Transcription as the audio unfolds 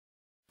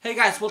Hey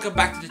guys, welcome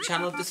back to the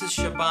channel. This is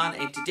Shaban.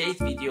 In today's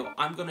video,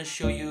 I'm gonna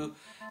show you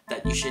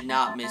that you should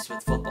not mess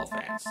with football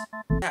fans.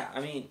 Yeah,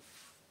 I mean,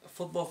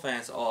 football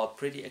fans are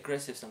pretty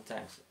aggressive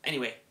sometimes.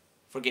 Anyway,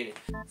 forget it.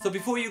 So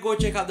before you go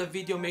check out the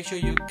video, make sure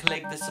you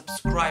click the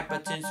subscribe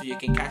button so you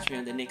can catch me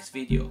on the next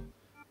video.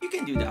 You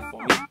can do that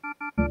for me.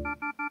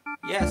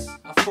 Yes,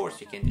 of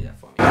course you can do that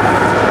for me.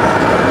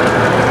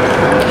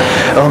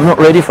 Oh, I'm not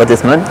ready for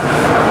this, man.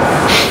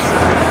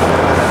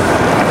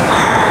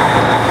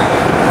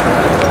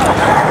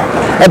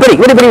 Hey, buddy,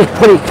 come here.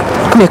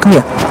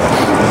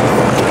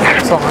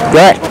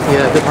 Right?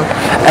 Yeah, good one.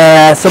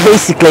 So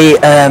basically,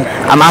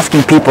 I'm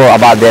asking people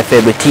about their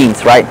favorite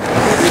teams, right?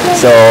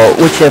 So,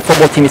 which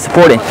football team you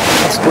supporting?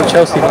 I support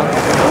Chelsea, man.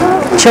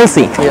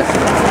 Chelsea? Yeah.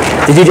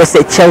 Did you just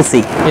say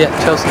Chelsea? Yeah,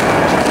 Chelsea.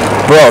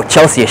 Bro,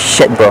 Chelsea is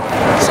shit, bro.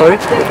 Sorry?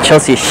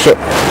 Chelsea is shit.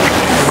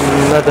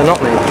 No, they're not,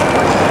 mate.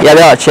 Yeah,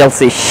 they are.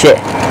 Chelsea is shit.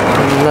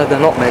 No, they're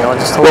not, mate. I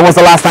just told When was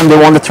the last time they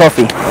won the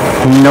trophy?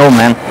 No,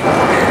 man.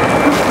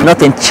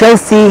 Nothing.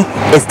 Chelsea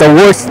is the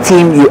worst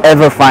team you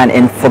ever find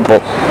in football.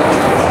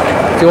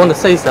 If you want to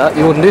say that,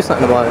 you wouldn't do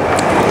something about it.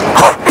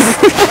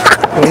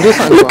 You wouldn't do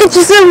something Look about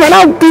at yourself, man.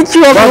 I'll beat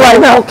you up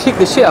right now. I'll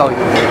kick the shit out of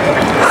you.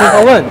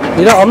 I won't.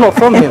 You know, I'm not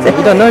from here, mate.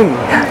 You don't know me.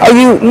 Oh,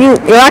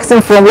 you're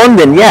accent from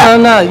London, yeah.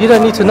 No, you don't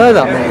need to know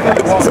that,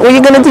 mate. So what are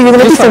you gonna do? You're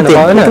gonna do something.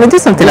 You're gonna do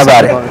something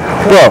about it,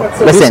 bro.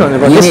 Listen,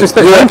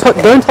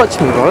 Don't touch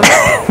me, bro.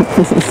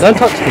 Don't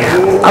touch me.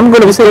 I'm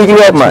gonna beat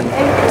you up, man.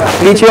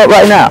 Beat you up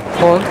right now.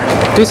 Come on,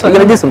 do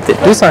something. I'm gonna do something.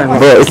 Do something,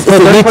 bro. It's a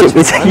YouTube.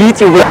 It's a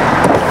YouTube.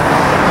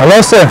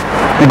 Hello, sir.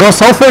 You go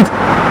Salford?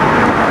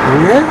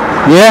 Yeah?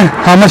 Yeah.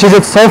 How much is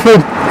it Salford?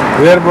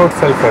 Where about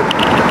Salford?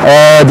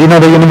 Do you know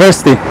the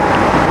university?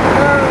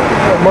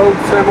 About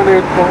 7,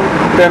 8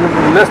 pounds, 10,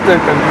 less than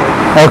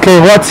 10. Okay,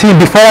 what team?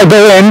 Before I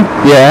go in,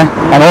 yeah,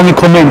 I'll only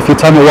come in if you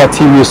tell me what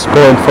team you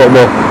support in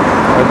football.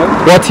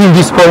 What team do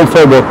you support in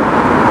football?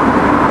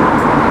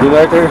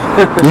 United.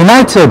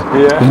 United?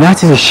 Yeah.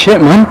 United is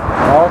shit, man.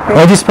 Okay.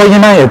 Why do you support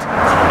United?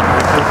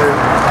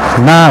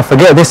 Nah,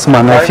 forget this,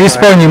 man. If you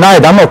support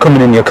United, I'm not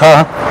coming in your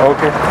car.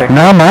 Okay, thank you.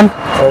 Nah, man.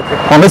 Okay.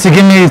 Unless you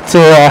give me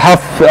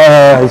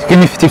give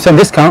me 50%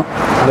 discount.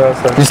 No,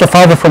 sir. Just a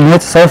father from here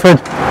to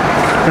Salford.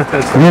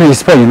 You know, you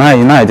support United.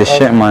 United is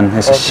shit, man.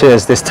 It's as shit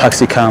as this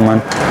taxi car,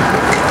 man.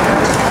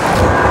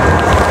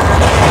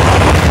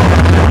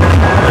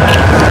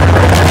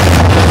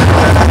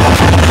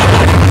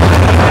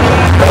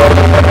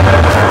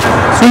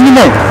 So you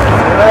know,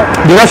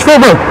 do you watch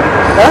football?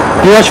 Huh?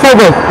 Do you watch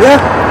football? Yeah.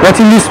 What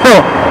team do you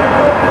support?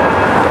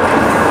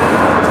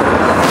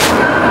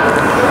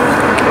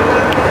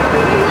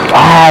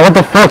 Ah, what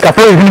the fuck? I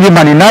thought it was gonna be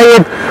Man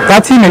United.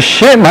 That team is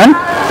shit, man.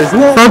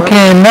 Isn't it?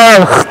 Fucking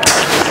hell.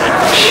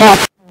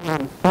 Shit.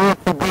 I'm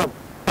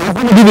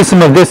gonna give you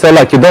some of this,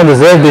 like you don't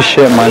deserve this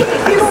shit, man.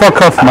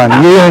 Fuck off,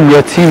 man. You and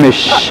your team is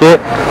shit.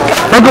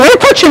 Look, why are you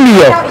touching me,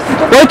 yo?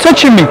 Why are you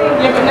touching me? Why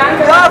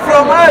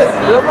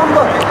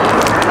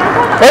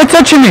are you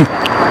touching me?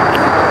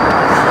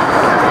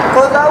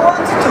 Because I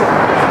wanted to.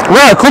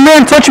 Right, come here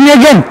and touch me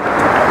again.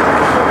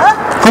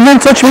 Come here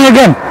and touch me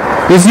again.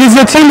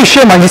 Your team is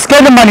shit, man. You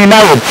scared the Man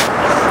United.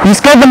 You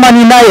scared the Man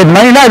United.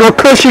 Man United will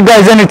crush you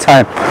guys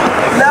anytime.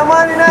 Now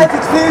Man United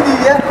Philly,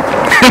 yeah?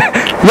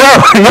 Yo,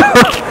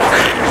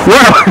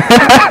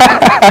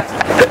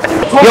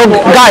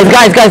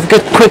 guys,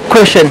 good quick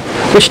question.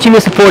 Which team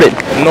you supported?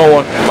 No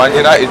one. Man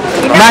United.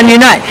 Man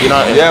United.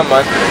 United. Yeah,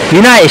 man.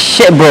 United is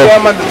shit, bro. Yeah,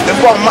 man.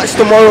 They've got a match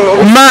tomorrow.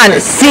 Man,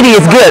 City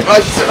is good.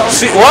 What?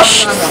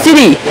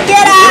 City.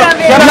 Get out of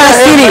here! Man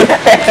City.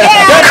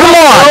 Come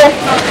on.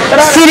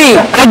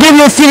 City. I give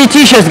you a City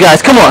t-shirts,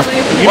 guys. Come on.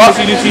 What?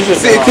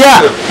 T-shirt.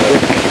 Yeah.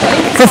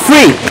 For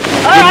free.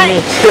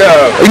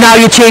 Yeah. Now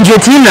you change your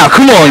team now.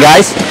 Come on,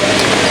 guys.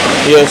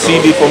 Yeah,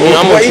 CD for me.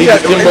 I'm on CD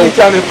team, bro.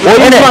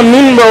 What is my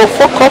mean, bro?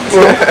 Fuck off,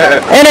 bro.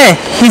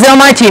 He's on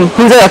my team.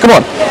 Who's there? Come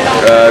on.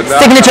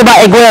 Signature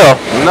by Aguero.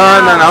 No.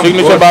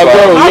 Signature by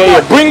Aguero. Yeah.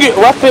 Bring it.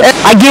 Wrap it.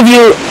 I give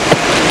you a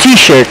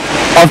t-shirt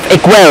of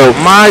Aguero.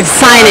 My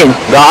signing.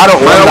 No, I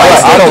don't want that.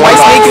 I don't want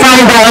that.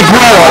 Signed by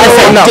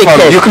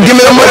Aguero. You can give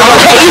me the money.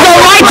 He's on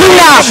my team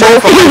now.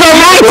 He's on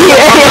my team.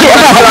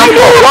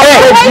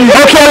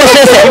 Okay,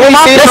 listen.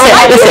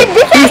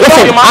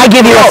 I'll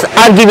give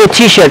you a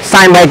t-shirt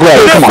signed by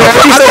Aguero. Come on.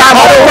 I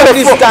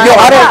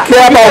don't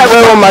care about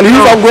Aguero, man.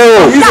 He's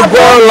Aguero. He's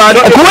Aguero, man.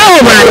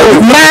 Aguero, man.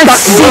 Man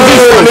City.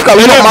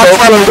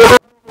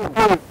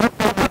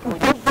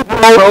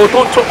 Bro,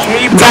 don't touch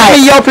me, bro. Tell me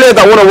your players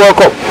that want to World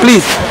Cup,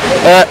 please.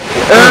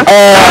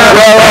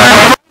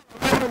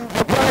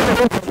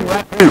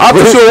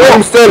 After sure,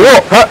 I'm still. What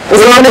are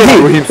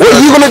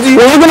you gonna do?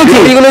 What are you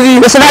gonna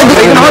do? Listen, I do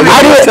it.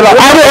 I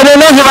don't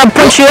know if I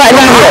punch you right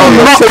now.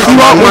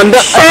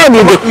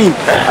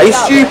 Are you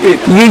stupid?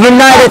 You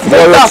United. Do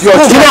you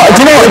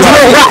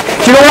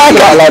know why?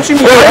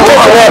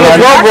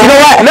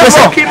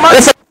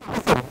 Listen.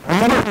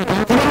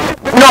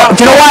 No,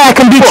 do you know why I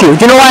can beat you?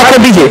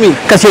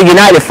 Because you're a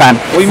United fan.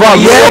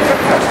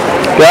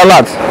 You're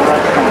lads.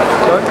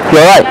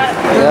 You're right.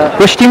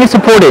 Which team you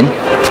supporting?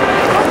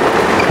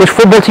 Which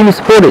football team you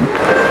supported?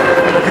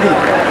 Madrid.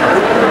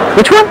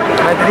 Which one?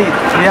 Madrid.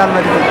 Real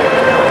Madrid.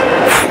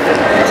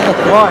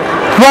 Why?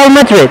 Real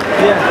Madrid.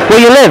 Yeah.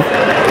 Where you live?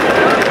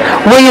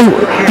 Where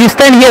you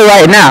stand here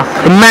right now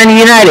in Man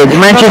United,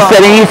 Manchester,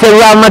 and you say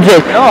Real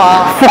Madrid. No,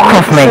 Fuck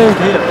off, I'm mate. not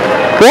from here.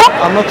 What?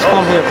 I'm not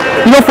from here.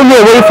 You're not from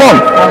here. Where are you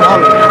from? I'm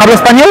Holland. Habla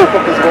español?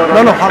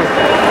 No, Holland.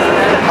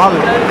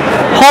 Holland.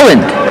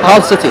 Holland.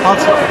 Hull City.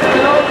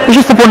 You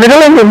should support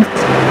Netherlands,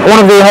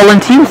 one of the Holland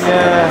teams.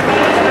 Yeah.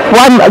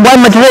 Why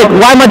Madrid?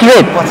 Why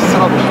Madrid? What's the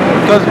rubbish?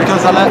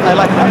 Because I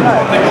like Madrid.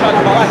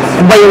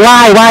 But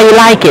why you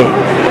like it?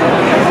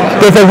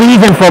 There's a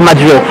reason for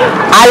Madrid.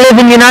 I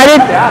live in United.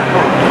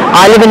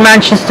 I live in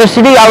Manchester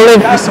City.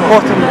 You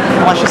support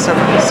Manchester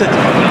City.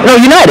 No,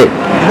 United.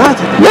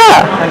 United.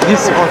 Yeah. And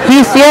he's supporting.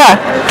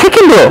 Kick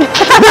him, bro.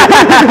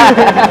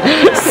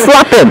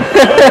 Slap him.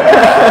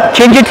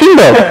 Change your team,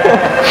 bro.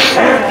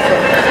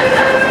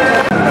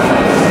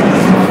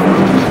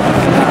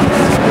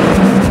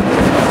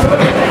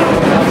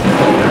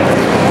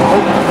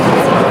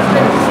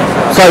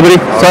 Sorry, buddy.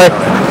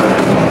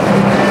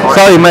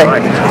 Sorry, mate.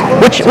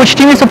 Which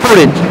team you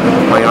supported?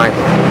 United.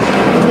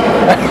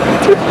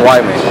 Why,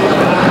 mate?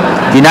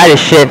 United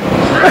shit.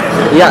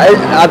 Yeah,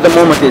 at the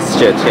moment it's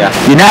shit, yeah.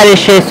 United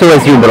shit, so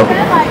as you, bro.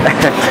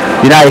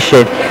 United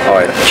shit.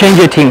 Alright. Change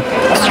your team.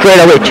 Straight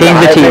away, change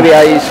the team. Maybe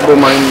I support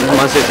Man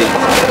City.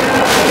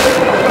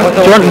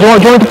 Do you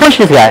want me to punch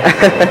this guy?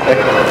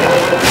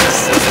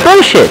 It's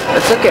bullshit.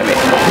 It's okay, mate.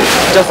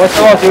 Just what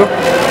about you?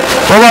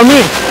 What about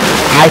me?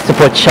 I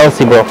support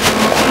Chelsea, bro.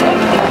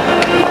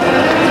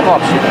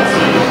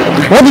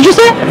 What did you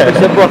say?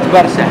 support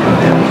Barca.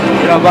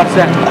 You know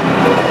Barca?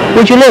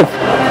 Where'd you live?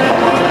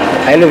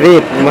 I live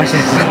here in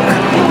Manchester.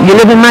 You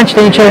live in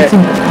Manchester, in Chelsea.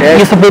 Yes.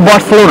 You support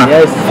Barcelona.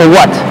 Yes. For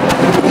what?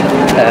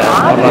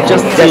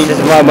 Just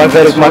my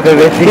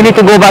favorite You need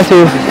to go back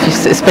to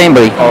Spain,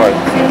 buddy. Alright.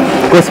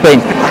 Go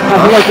Spain.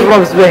 I like to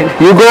love Spain.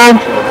 You go.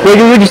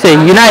 Where'd you say?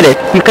 United.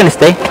 You can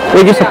stay.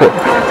 Where'd you support?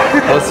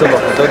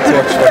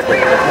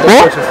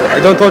 What? I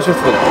don't watch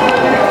football.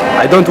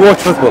 I don't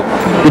watch football.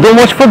 You don't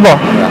watch football?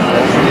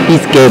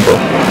 He's gay, bro.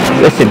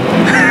 Listen.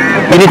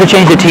 You need to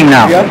change the team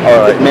now.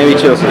 Alright, maybe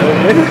Chelsea.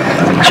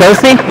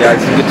 Chelsea? Yeah,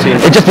 it's a good team.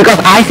 It's just because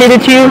I said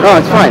it to you? No,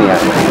 it's fine, yeah.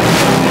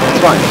 It's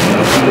fine.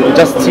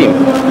 Just a team.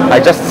 I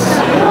just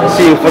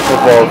see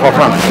football for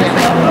fun.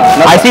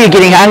 I see you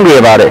getting angry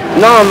about it.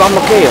 No, I'm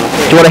okay.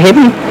 Do you want to hit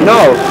me?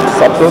 No,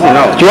 absolutely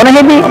no. Do you want to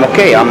hit me? I'm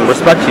okay. I'm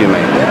respect you,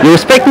 mate. You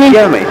respect me?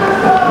 Yeah, mate.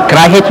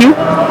 Can I hit you?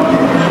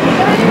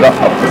 No,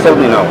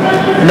 absolutely no.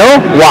 No?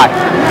 Why?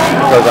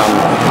 Because I'm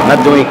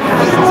not doing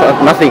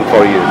nothing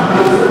for you.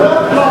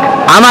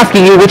 I'm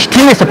asking you which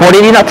team you support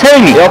and you're not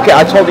telling me. Yeah, okay,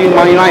 I told you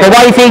Man So United.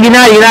 why are you saying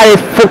United?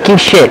 United is fucking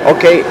shit.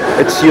 Okay,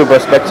 it's your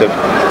perspective.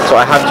 So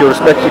I have to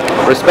respect your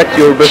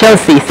perspective.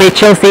 Chelsea. Say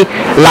Chelsea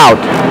loud.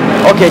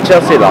 Okay,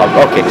 Chelsea loud.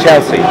 Okay,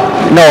 Chelsea.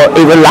 No,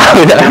 even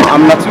louder.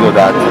 I'm not good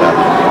at that.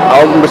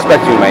 I'll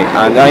respect you, mate.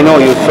 And I know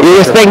you.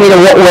 You respect me in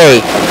what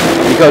way?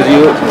 Because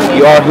you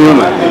are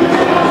human.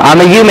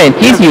 I'm a human.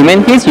 He's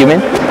human. He's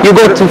human. You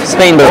go to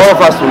Spain, bro. All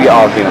of us, we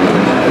are human.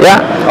 Yeah?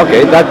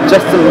 Okay, that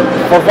just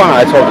for fun.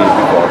 I told you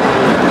before.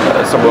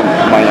 Support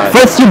Man United.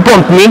 First you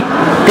bumped me,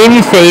 then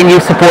you saying you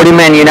supporting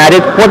Man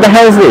United. What the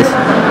hell is this?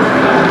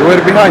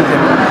 We're behind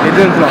him. He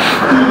didn't know.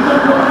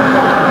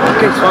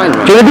 Okay, it's fine,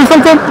 man. Do you want to do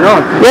something?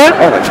 No. Yeah?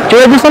 Alright. Do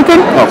you want to do something?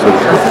 No, sorry.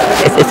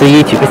 It's a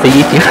YouTube. It's a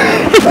YouTube.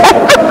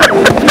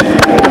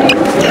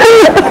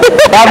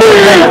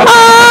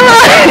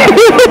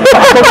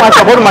 I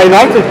support Man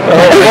United.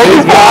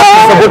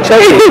 Support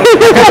Chelsea.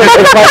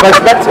 It's my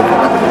perspective.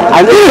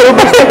 And it's your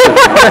perspective.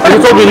 You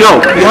told me no.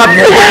 You have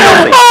to support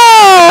Chelsea.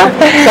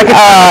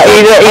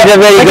 He's a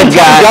very good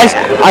guy. Guys,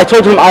 I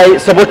told him I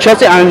support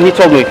Chelsea and he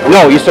told me,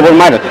 no, you support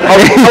Man United. How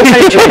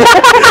can you change?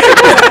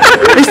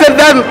 He said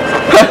then,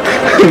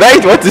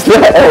 mate, what is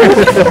that?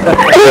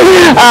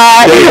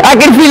 I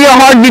can feel your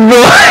heartbeat,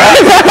 bro.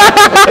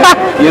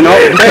 You know?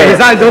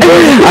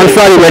 I'm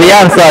sorry, buddy.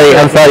 I'm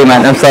sorry,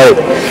 man. I'm sorry,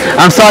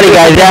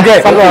 guys.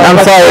 Yeah? I'm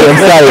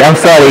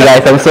sorry,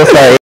 guys. I'm so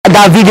sorry.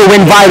 That video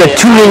went viral,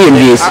 2 million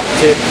views.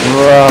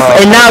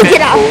 And now,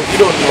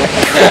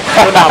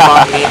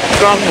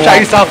 Shout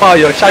yourself out,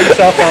 yo. Shout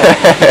yourself out.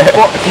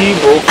 Fuck you,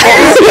 bro.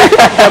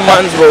 Fuck them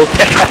mans, bro.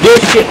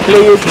 Those shit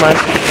players, man.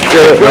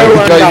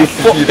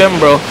 Fuck them,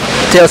 bro.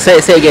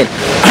 say again.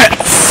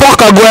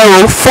 Fuck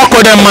Aguero. Fuck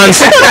all them mans.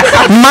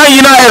 Man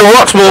United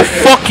rocks, bro.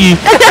 Fuck you.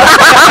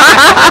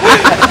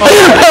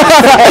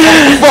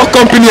 Fuck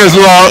company as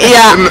well.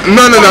 Yeah.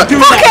 No.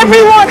 Fuck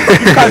everyone!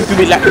 You can't do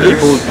it like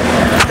people.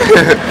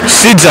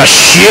 Sids are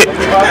shit.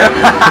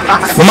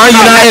 Man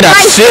United are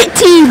shit.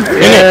 Team!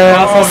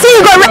 Yeah. See,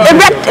 you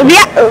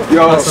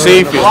got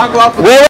Safe. Where